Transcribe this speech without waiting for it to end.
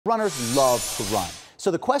runners love to run.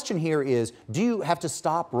 So the question here is, do you have to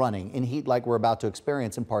stop running in heat like we're about to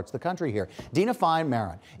experience in parts of the country here? Dina Fine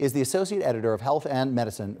Maron is the Associate Editor of Health and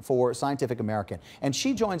Medicine for Scientific American, and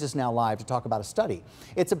she joins us now live to talk about a study.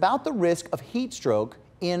 It's about the risk of heat stroke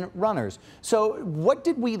in runners. So what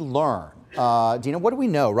did we learn? Dina, what do we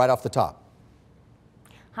know right off the top?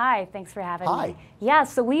 Hi, thanks for having Hi. me. Yeah,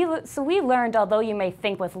 so we learned, although you may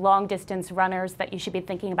think with long-distance runners that you should be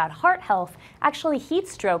thinking about heart health, actually heat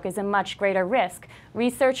stroke is a much greater risk.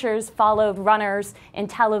 Researchers followed runners in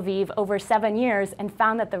Tel Aviv over 7 years and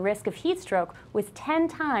found that the risk of heat stroke was 10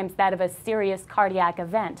 times that of a serious cardiac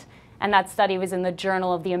event. And that study was in the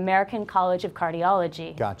Journal of the American College of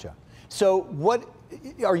Cardiology. Gotcha. So what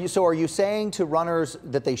are you saying to runners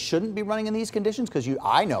that they shouldn't be running in these conditions? Because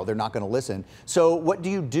I know they're not going to listen. So what do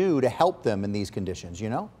you do to help them in these conditions, you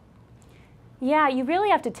know? Yeah, you really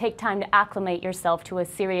have to take time to acclimate yourself to a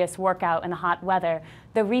serious workout in hot weather.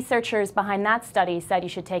 The researchers behind that study said you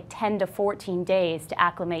should take 10 to 14 days to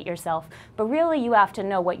acclimate yourself. But really, you have to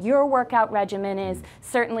know what your workout regimen is.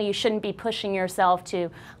 Certainly, you shouldn't be pushing yourself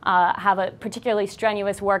to have a particularly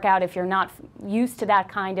strenuous workout if you're not used to that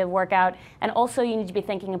kind of workout. And also, you need to be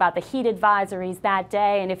thinking about the heat advisories that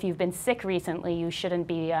day. And if you've been sick recently, you shouldn't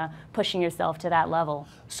be pushing yourself to that level.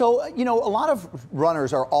 So, you know, a lot of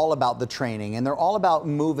runners are all about the training, and they're all about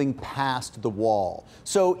moving past the wall.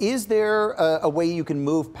 So is there a way you can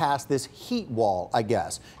move past this heat wall, I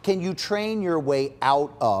guess? Can you train your way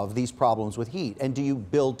out of these problems with heat, and do you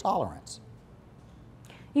build tolerance?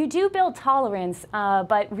 You do build tolerance,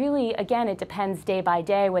 but really, again, it depends day by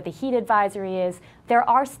day what the heat advisory is. There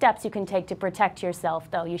are steps you can take to protect yourself,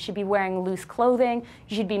 though. You should be wearing loose clothing.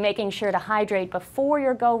 You should be making sure to hydrate before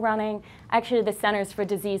you go running. Actually, the Centers for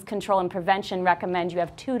Disease Control and Prevention recommend you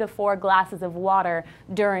have 2 to 4 glasses of water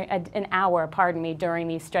during an hour, during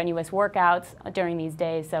these strenuous workouts during these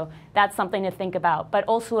days. So that's something to think about. But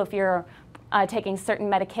also, if you're taking certain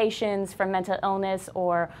medications for mental illness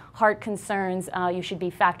or heart concerns, you should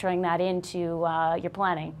be factoring that into your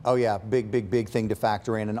planning. Oh yeah, big thing to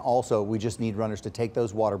factor in. And also, we just need runners to take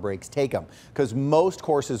those water breaks, take them, because most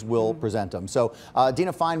courses will present them. So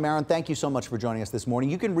Dina Fine Maron, thank you so much for joining us this morning.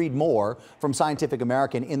 You can read more from Scientific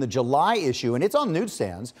American in the July issue, and it's on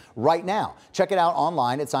newsstands right now. Check it out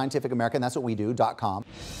online at scientificamerican, that's what we do.com.